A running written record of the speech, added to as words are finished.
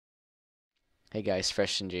Hey guys,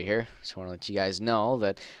 Fresh Ninja here. Just want to let you guys know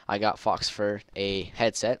that I got Foxfur a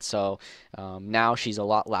headset, so now she's a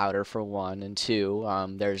lot louder for one, and two,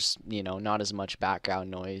 there's not as much background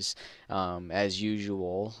noise as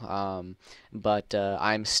usual. But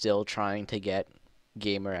I'm still trying to get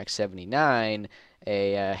G4amerX79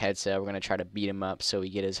 a headset. We're gonna try to beat him up so we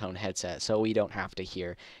get his own headset, so we don't have to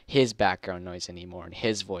hear his background noise anymore and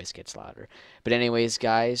his voice gets louder. But anyways,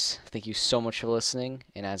 guys, thank you so much for listening,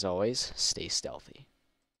 and as always, stay stealthy.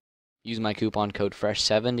 Use my coupon code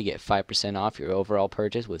FRESH7 to get 5% off your overall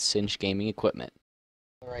purchase with Cinch Gaming equipment.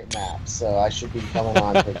 Right map, so I should be coming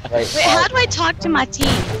on to right. Wait, how do I talk to my team?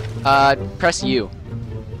 Press U.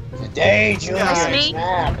 Today, Press me?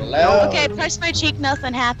 map. Hello. Okay, press my cheek,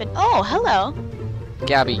 nothing happened. Oh, hello.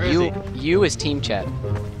 Gabby, Where is you is team chat.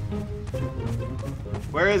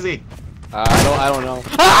 Where is he? I don't know.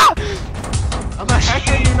 Ah! How the heck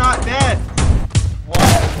are you not dead?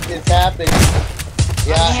 What is happening?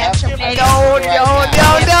 Yeah, I have to. No. Yeah,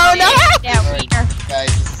 Alright, wiener. guys,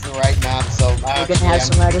 this is the right map, so We're gonna have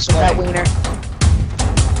some letters with that wiener.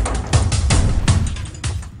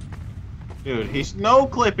 Dude, he's no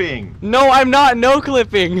clipping. No, I'm not no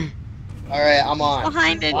clipping. Alright, I'm on.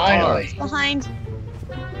 Behind it. Finally. Behind.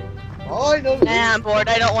 Oh, I know. Nah, I'm bored.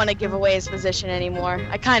 I don't want to give away his position anymore.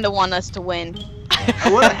 I kind of want us to win.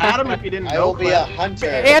 I would have had him if he didn't I no will be a clip. hunter.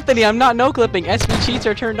 Anthony, I'm not no clipping. SB cheats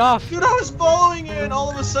are turned off. Dude, I was following you and all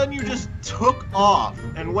of a sudden you just took off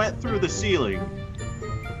and went through the ceiling.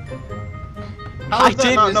 How is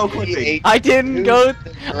that not no clipping? I didn't go.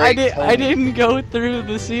 I Tony. didn't go through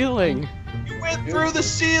the ceiling. You went through the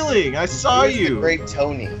ceiling. I saw Who's you. The great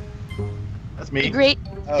Tony. That's The me. great.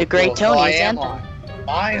 Oh, The great cool. So Tony I is am in. on.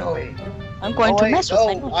 Finally. I'm going to mess with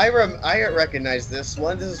him. I recognize this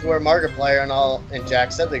one. This is where Markiplier and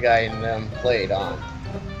Jacksepticeye and them played on.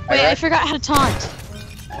 Wait, I forgot how to taunt.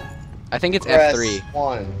 I think it's Press F3.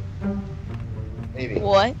 1. Maybe.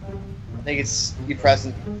 What? I think it's you press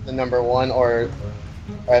the number 1 or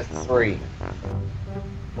F3.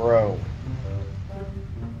 Bro.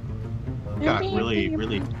 Got really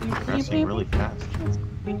progressing really fast.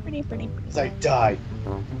 As I died.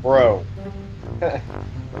 Bro.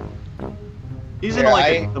 He's in Yeah,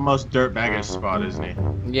 like the most dirtbaggish spot, isn't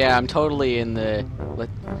he? Yeah, I'm totally in the.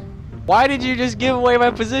 Why did you just give away my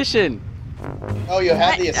position? Oh, you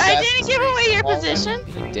had the I Assassin's didn't give Creed away your wall position.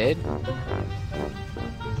 You did?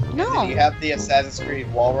 riding? No. Did you have the Assassin's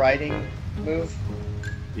Creed wall riding move?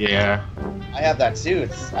 Yeah. I have that too.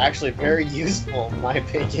 It's actually very useful, in my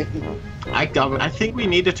opinion. I think we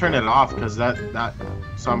need to turn it off because that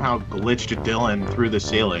somehow glitched Dylan through the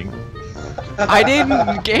ceiling. I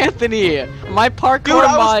didn't, Anthony. My parkour Dude,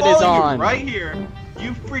 I was mod is following on. you right here.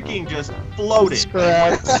 You freaking just floated.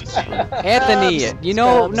 Scrubs. Anthony,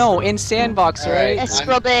 no, in sandbox, Alright, right? A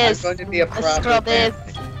scrub is. I'm going to be a A prop. scrub is.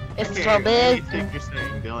 It's Okay, scrub is. anything you're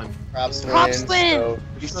saying, Dylan. Props Props win. win. So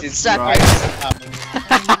you should Sucker.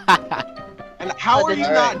 And how are you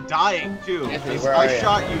Alright. not dying too? Anthony, Because where I are you?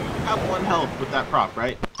 shot you. You have 1 health with that prop,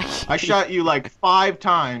 right? I shot you like 5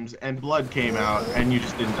 times and blood came out and you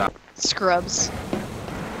just didn't die. Scrubs.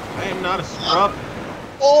 I am not a scrub.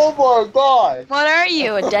 Oh my god! What are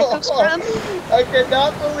you, a deco scrub? I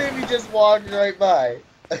cannot believe you just walked right by.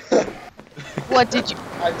 What did you?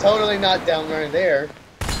 I'm totally not down right there.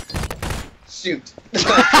 Shoot. I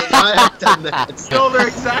could not have done that. Still there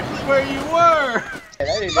exactly where you were. I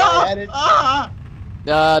didn't know I had it. There's I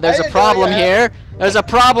a didn't problem know you here. There's a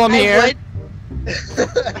problem I here. would.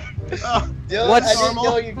 Dylan, What's- I didn't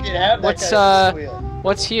know you could have that What's, kind of wheel.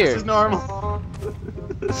 What's This here? is normal.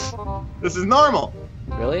 This is normal.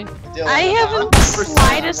 Really? Dylan, I haven't the I'm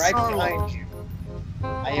slightest. right behind you.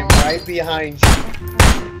 I am right behind you.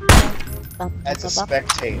 That's a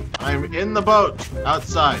spectate. I'm in the boat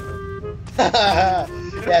outside. Yeah,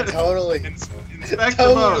 totally. Inspect the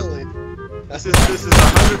boat. Totally. This is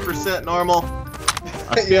 100% normal.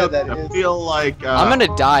 I feel, Yeah, that I is. feel like I'm gonna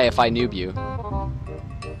die if I noob you.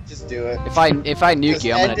 Just do it. If I nuke Just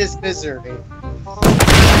you, I'm end gonna. this misery.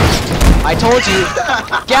 I told you,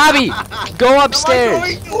 Gabby, go upstairs Am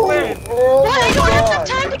I going to win? Oh What? I my don't have God.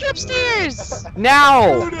 time to get upstairs.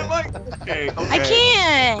 now. Dude, okay. I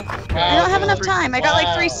can't. I don't have enough time. I got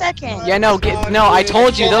like 3 seconds. Yeah, no, no. I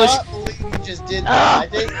told you those. I cannot believe you just did that. I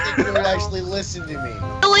didn't think you would actually listen to me.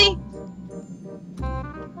 Really?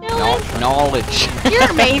 Dylan, Knowledge. you're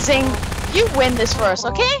amazing. You win this for us,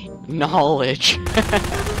 okay? Knowledge.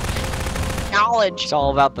 Knowledge. It's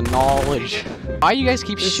all about the knowledge. Why you guys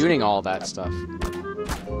keep shooting all that stuff?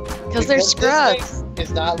 Because they're scrubs.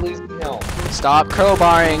 It's not losing health. Stop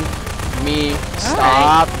crowbarring me.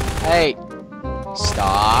 Stop. Hey.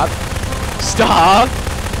 Stop. Stop.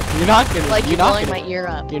 You're not gonna. Like you're you're not blowing gonna. my ear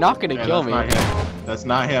up. You're not gonna Yeah, kill me. That's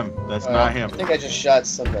not him. That's not him. I think I just shot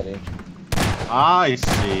somebody. I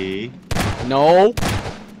see. No.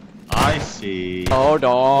 I see. Oh, Oh,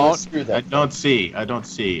 don't. screw I that. don't see. I don't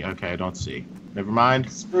see. Okay, I don't see. Never mind.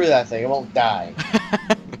 Screw that thing. It won't die.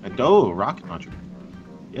 Oh, rocket launcher.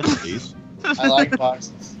 Yes, please. I like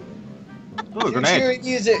boxes. Oh, a grenade. Cheering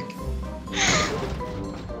music.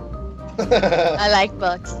 I like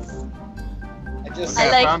boxes. I just. I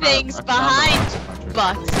like found things I found behind rocket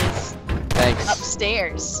launcher. boxes Thanks.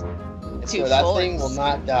 upstairs. So Two that floors. thing will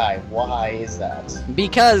not die. Why is that?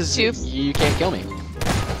 Because Two- you can't kill me.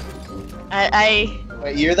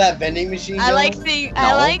 Wait, you're that vending machine? I like Dylan?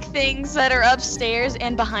 I No. like things that are upstairs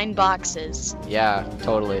and behind boxes. Yeah,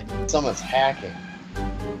 totally. Someone's hacking.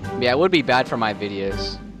 Yeah, it would be bad for my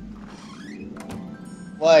videos.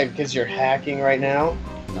 Why? Because you're hacking right now?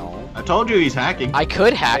 No. I told you he's hacking. I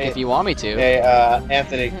could hack Hey. if you want me to. Hey,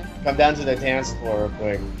 Anthony, come down to the dance floor real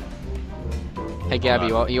quick. Hey, Gabby,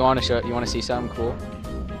 you want to show? You want to see something cool?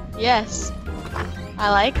 Yes. I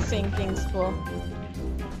like seeing things cool.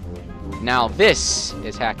 Now this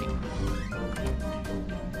is hacking.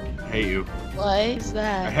 I hate you. What is I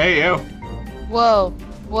that? hate you. Whoa.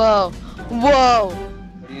 Whoa. Whoa.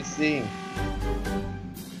 What are you seeing?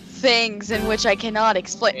 Things in which I cannot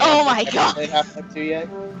explain. Hey, Oh my Anthony, have you god. played Half-Life 2 yet?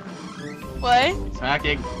 What? He's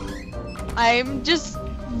hacking. I'm just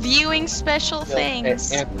viewing special Still- hey,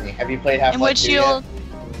 things Anthony, have you played in Half-Life which 2 you'll.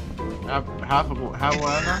 yet? Half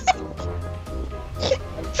what?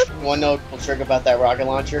 You want to know a cool trick about that rocket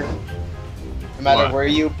launcher? No matter What? where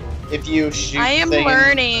you, if you shoot I am the thing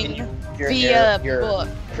learning via your book.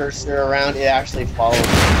 cursor around, it actually follows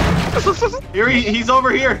you. Here he's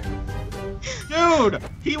over here. Dude,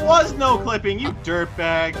 he was no clipping. You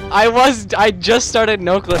dirtbag. I just started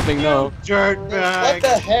no clipping though. What Dirtbag. the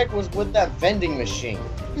heck was with that vending machine?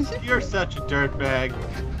 You're such a dirtbag.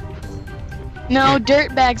 No,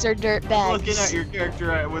 dirt bags are dirt Looking at bags. your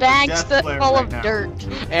character with Bags the that death flare full right of now. dirt.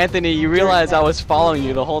 Anthony, you realize I was following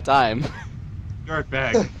you the whole time.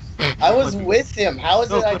 Dirtbag. I was Clipping. with him. How is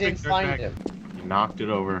No it I clipping, didn't find dirtbag. him? You knocked it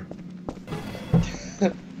over.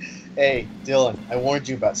 Hey, Dylan, I warned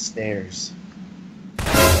you about stairs.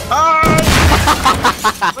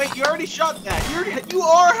 Ah! Wait, you already shot that. You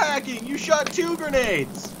are hacking. You shot 2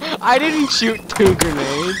 grenades. I didn't shoot 2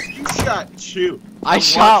 grenades. You shot 2. I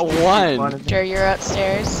shot watched you shoot one. Sure, you're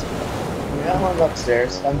upstairs. Yeah, I'm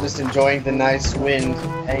upstairs. I'm just enjoying the nice wind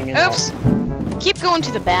hanging out. Oops. Keep going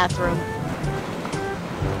to the bathroom.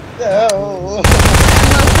 No.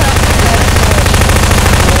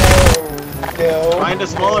 No. Find a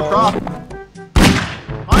smaller prop.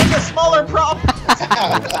 Find a smaller prop.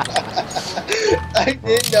 I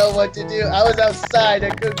didn't know what to do. I was outside.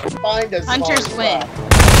 I couldn't find a Hunters small win.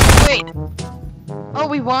 spot. Wait. Oh,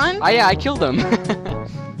 we won? Yeah, I killed him. I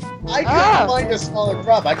couldn't Oh. find a smaller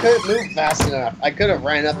prop. I couldn't move fast enough. I could have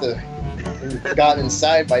ran up the and got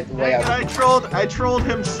inside by the way I trolled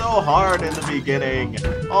him so hard in the beginning.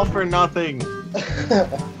 All for nothing.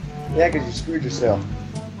 Yeah, because you screwed yourself.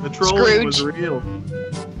 The trolling was Scrooge. real.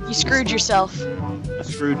 You screwed yourself. I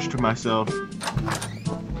Scrooged myself.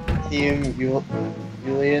 Team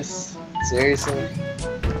Julius? Seriously?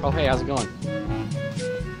 Oh, hey, how's it going?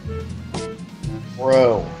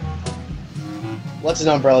 Bro. What's an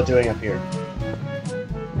umbrella doing up here?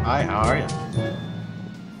 Hi, how are you?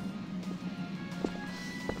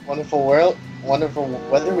 Wonderful world, wonderful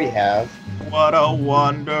weather we have. What a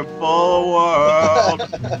wonderful world.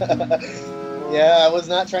 Yeah, I was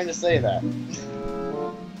not trying to say that.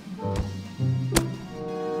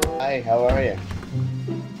 Hi, how are you?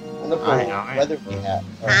 Wonderful Hi, how are you? weather we have.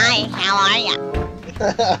 Hi, how are you?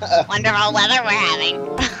 Wonderful weather we're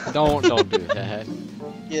having. Don't do that.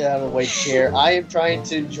 Get out of the way, chair. I am trying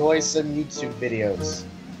to enjoy some YouTube videos.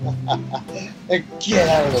 Get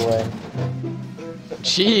out of the way.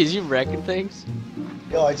 Jeez, you wrecking things?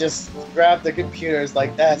 Yo, I just grabbed the computers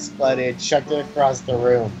like that's buddy and chucked it across the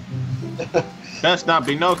room. Best not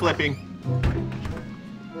be no clipping.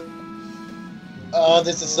 Oh,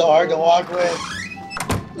 this is so hard to walk with.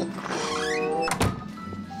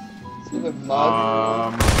 Stupid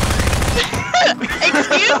mug.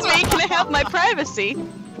 Excuse me, can I have my privacy?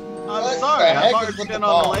 I'm What sorry, the I heck barged is with in the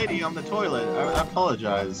on the ball? lady on the toilet. I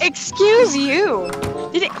apologize. Excuse you.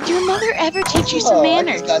 Did your mother ever teach you some Oh,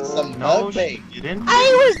 manners? I just got some No, mug she bait. didn't.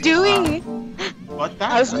 I was doing. What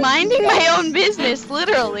that? I was minding my own business,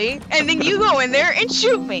 literally, and then you go in there and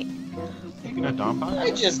shoot me. Taking a dump on I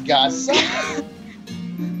it? just got some.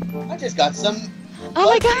 I just got some. Oh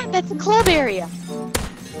my god, that's a club area.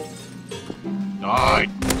 Die.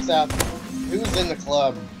 Who's out? Who's in the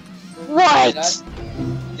club? What?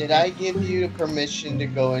 Did did I give you permission to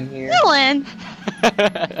go in here? Dylan!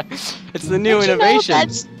 It's the new Don't you know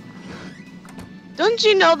innovation. Don't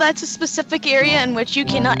you know that's a specific area in which you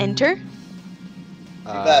cannot enter? Too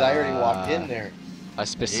bad, I already walked in there. A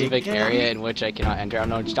specific area in which I cannot enter. I don't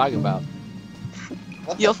know what you're talking about.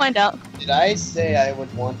 What the You'll find out. Did I say I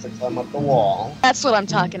would want to climb up the wall? That's what I'm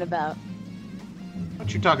talking about.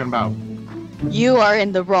 What you talking about? You are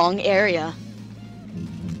in the wrong area.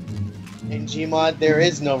 In Gmod, there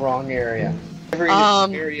is no wrong area. Every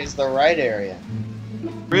area is the right area.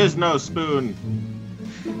 There is no spoon.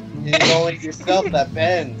 It is only yourself that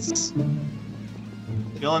bends.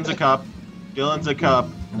 Dylan's a cup. Dylan's a cup.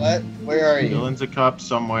 What? Where are you? Dylan's a cup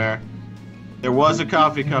somewhere. There was a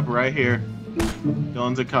coffee cup right here.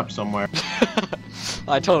 Dylan's a cup somewhere.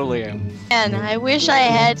 I totally am. And I wish I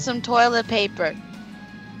had some toilet paper.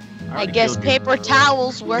 I already guess killed you. paper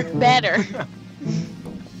towels work better.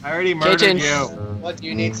 I already murdered Kitchen. you. What, do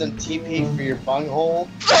you need some TP for your bunghole?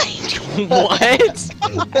 What?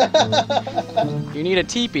 You need a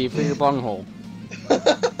teepee for your bunghole.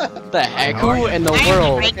 The heck? Who in the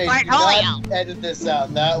world? Okay, do not edit this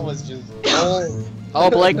out. That was just gold. Oh,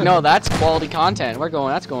 Blake, no, that's quality content.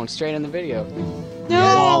 That's going straight in the video.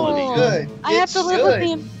 No. Good. I have to live with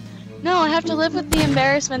the. No, I have to live with the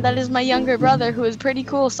embarrassment that is my younger brother, who is pretty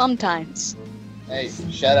cool sometimes. Hey,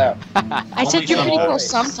 shut up. I said you're pretty cool always.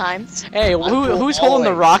 sometimes. Hey, who's holding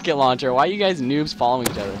the rocket launcher? Why are you guys noobs following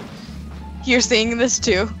each other? You're seeing this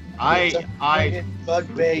too. It's a friggin'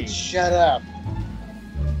 bug bait. Shut up.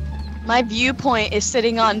 My viewpoint is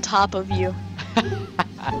sitting on top of you.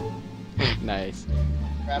 Nice.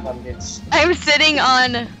 Crap, I'm getting I'm sitting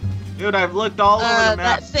on Dude, I've looked all over the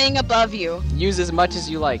map. that thing above you. Use as much as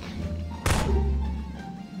you like.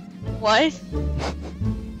 What?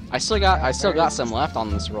 I still got some left on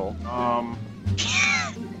this roll.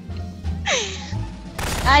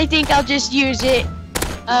 I think I'll just use it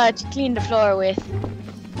to clean the floor with.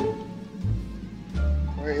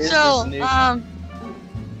 Where is So, this new...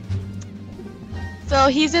 so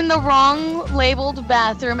he's in the wrong labeled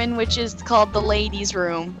bathroom, in which is called the ladies'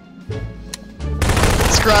 room.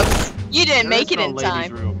 Scrubs, you didn't There make is it no in ladies'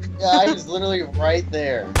 time. room. Yeah, I was literally right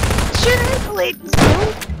there. Sure is the ladies'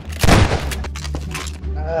 room.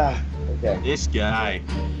 Ah, okay. This guy.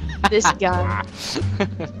 This guy.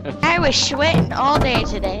 I was sweating all day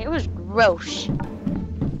today. It was gross.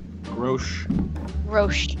 Gross.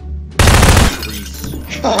 Gross. Grease.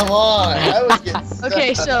 Come on, I was getting stuck.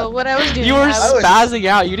 Okay, so what I was doing, You were I was, spazzing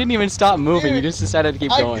out. You didn't even stop moving. You Dude, just decided to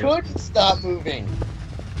keep I going. couldn't stop moving. You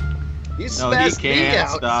No, he spazzed me can't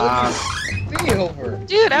out. stop. So me over.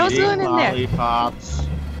 dude, I was Eating going in there. lollipops.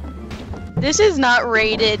 This is not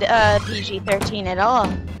rated PG-13 at all.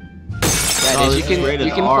 Yeah, No, it is. this is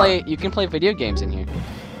rated R. You can play video games in here.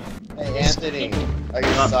 Hey, Anthony, are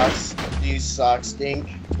your socks? Do you socks stink?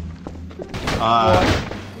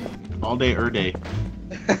 All day, day.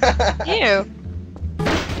 Ew.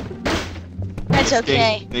 That's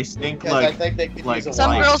okay. They stink Because I like. think they could like use a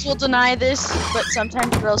Some wipe. girls will deny this, but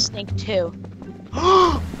sometimes girls stink too.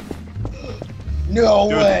 No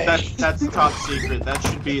Dude, way. that's top secret. That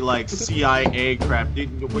should be like CIA crap.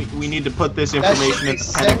 Dude, we need to put this That information should in be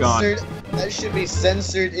the Pentagon. censored. That should be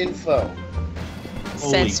censored info.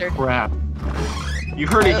 Holy Censored. crap. You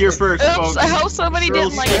heard it here first, Oops, folks. I hope somebody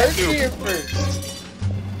Girls didn't like Start it. here first.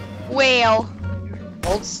 Whale.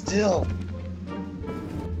 Hold still.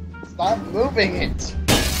 Stop moving it.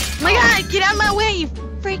 Oh my god, get out of my way, you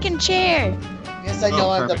freaking chair. Yes, I Oh, know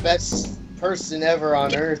I'm the perfect. best person ever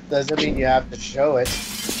on Earth. Doesn't mean you have to show it.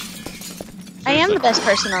 I am the best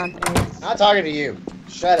person on Earth. Not talking to you.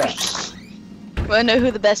 Shut up. Wanna know who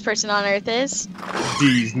the best person on Earth is?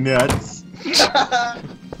 These nuts.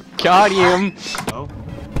 Got him. Oh,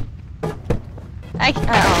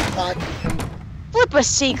 Flip a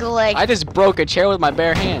seagull leg. I just broke a chair with my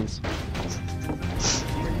bare hands.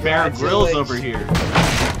 Bear Grylls over here.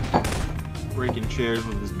 Breaking chairs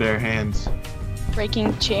with his bare hands.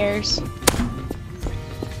 Breaking chairs.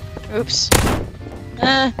 Oops.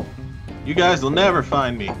 You guys will never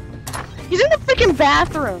find me. He's in the freaking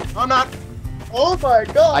bathroom. I'm not. Oh my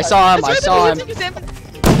god. I saw him. I saw him.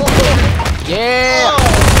 Yeah.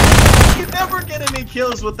 Oh, you never get any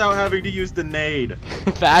kills without having to use the nade.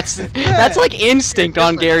 That's like instinct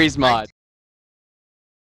on Gary's mod.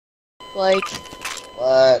 Like,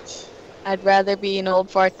 What? I'd rather be an old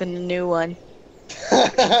fart than a new one.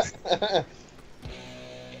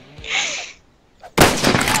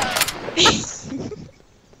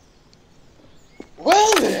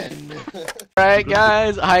 Well then. Alright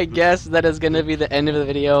guys, I guess that is going to be the end of the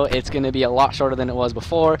video. It's going to be a lot shorter than it was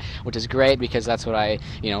before, which is great because that's what I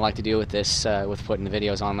like to do with this, with putting the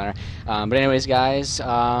videos on there. But anyways guys,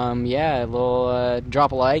 yeah,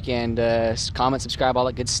 drop a like and comment, subscribe, all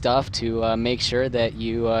that good stuff to make sure that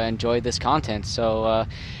you enjoyed this content. So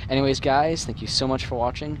anyways guys, thank you so much for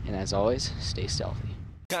watching, and as always, stay stealthy.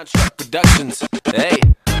 Contract Productions. Hey.